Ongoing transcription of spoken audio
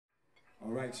All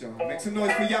right, y'all. Make some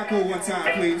noise for Yako one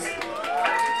time, please.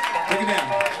 Break it down.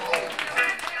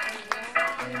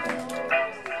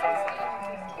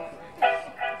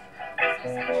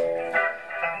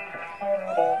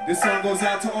 This song goes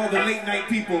out to all the late night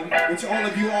people, which all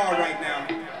of you are right now.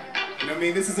 You know what I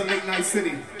mean? This is a late night city.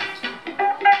 You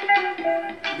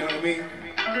know what I mean?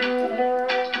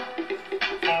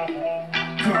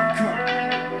 Come, come.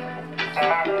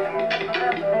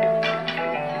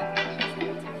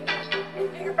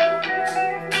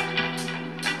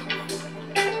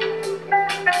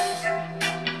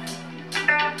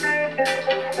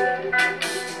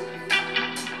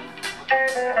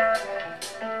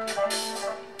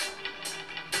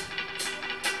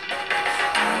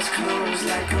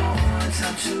 Like on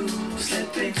time to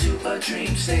slip into a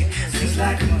dream state. Feels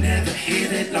like I'm never here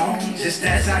that long, just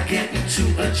as I get into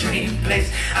a dream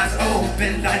place. Eyes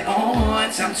open like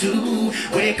on time to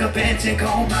wake up and take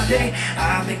on my day.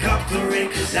 I make up for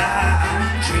it cause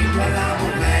I dream while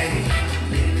I'm away.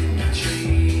 Living my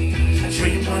dream. I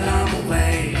dream while I'm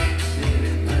away.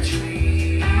 Living my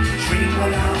dream. Dream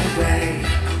while I'm away.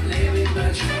 I'm living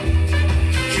my dream.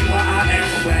 Dream while I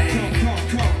am away.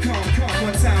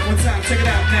 One time, check it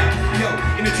out now. Yo,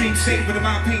 in a dream state where the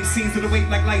mind paints scenes of the weight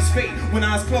like life's fate. When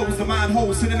eyes closed, the mind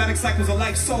holds cinematic cycles of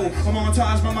life's soul. A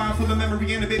montage, my mind full of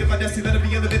memory, innovated by destiny, let it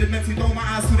be elevated mentally. Throw my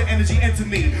eyes through the energy into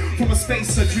me. From a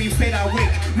space, a dream state I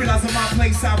wake. Realizing my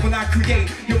place out when I create.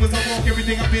 Here as I walk,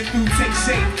 everything I've been through take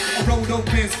shape. A road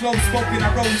opens, flow spoken,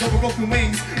 I rose over broken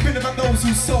wings. Been about those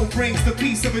whose soul brings the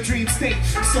peace of a dream state.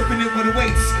 Soaking in what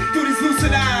awaits. Through these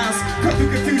lucid eyes, cut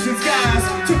through confusion's guise.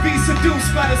 To be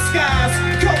seduced by the skies.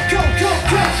 Go, go, go,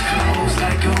 go. Eyes closed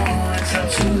like on time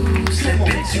to slip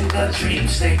into a dream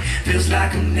state. Feels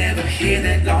like I'm never here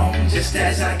that long, just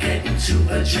as I get into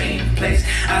a dream place.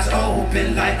 Eyes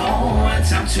open like on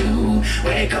time to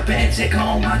wake up and take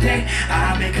on my day.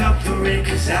 I make up for it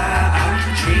cause I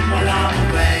dream while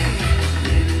I'm away.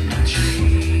 Living my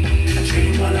dream. I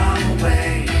dream while I'm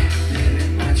away.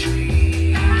 Living my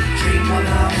dream. Dream while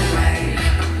I'm away.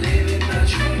 I'm living my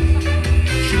dream.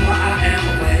 Dream while I am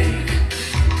awake.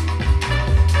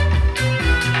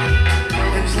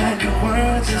 Like the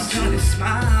world just started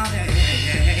smiling,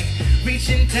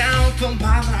 reaching down for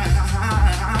my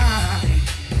mind.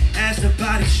 As the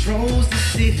body strolls the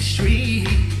city street,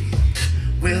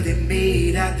 well they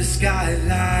meet at the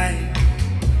skyline.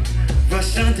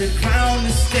 Rush underground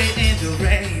and stay in the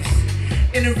race,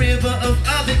 in a river of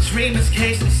other dreamers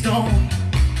cast in stone.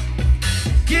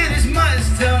 Get as much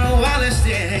done while it's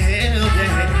still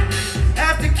there.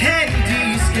 After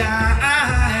candy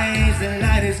skies, the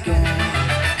light is gone.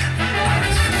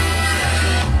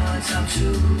 Time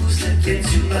to slip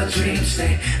into a dream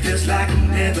state. Feels like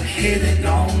I'm never here that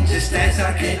long, just as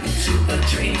I get into a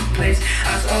dream place.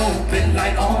 Eyes open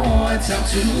like on time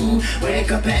to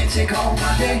wake up and take on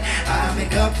my day. I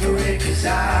make up for it cause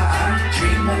I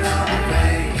dream while I'm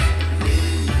away.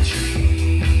 Living my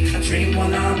dream. I dream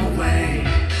while I'm away.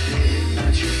 Living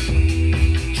my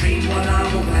dream. Dream while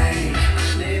I'm away.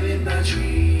 I'm living my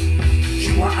dream.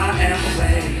 Dream while I am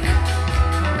away.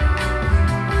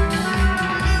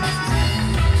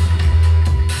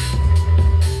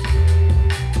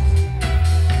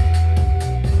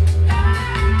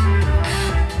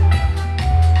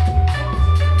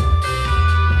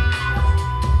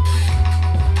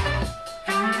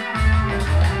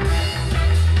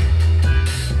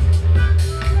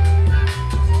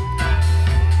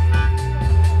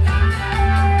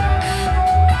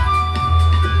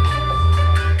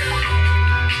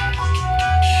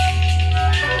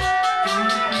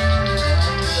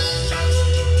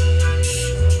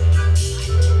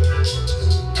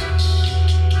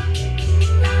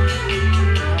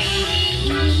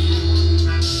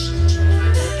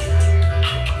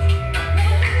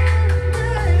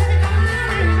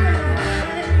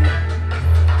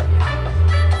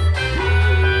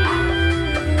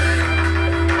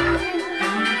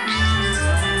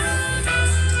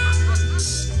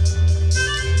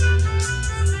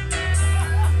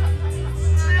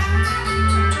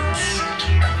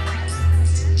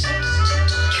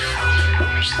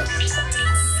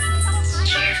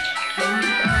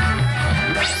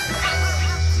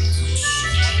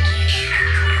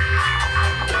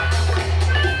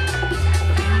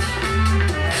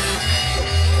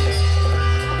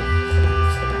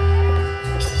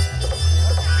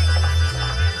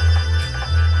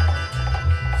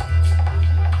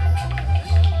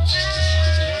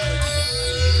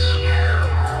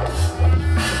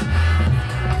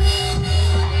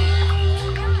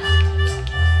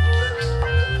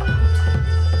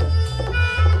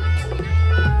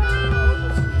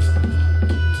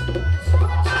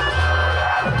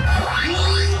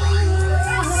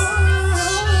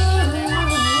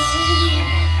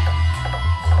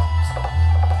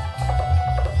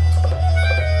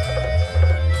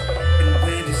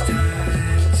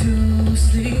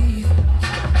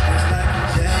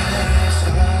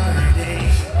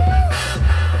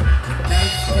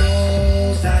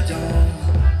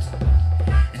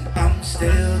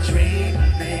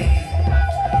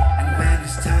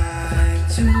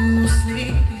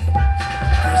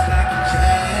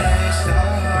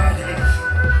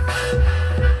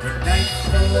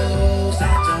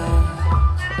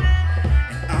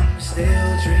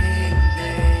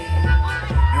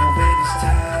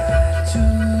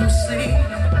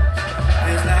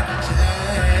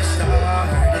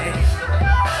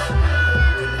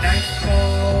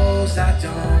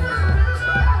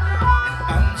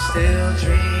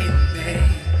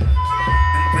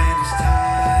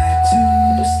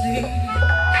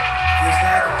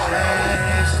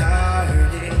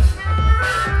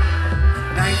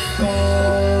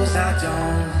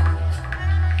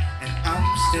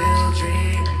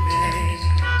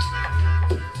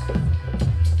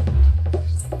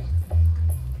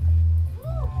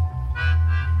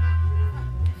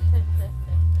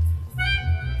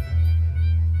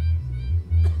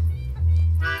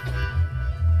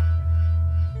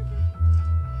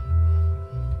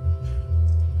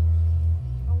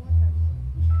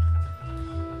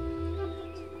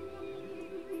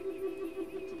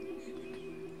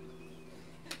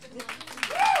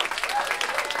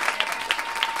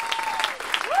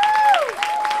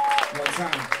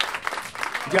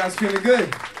 You guys feeling good?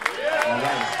 Yeah. All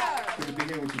right. Good to be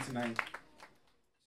here with you tonight.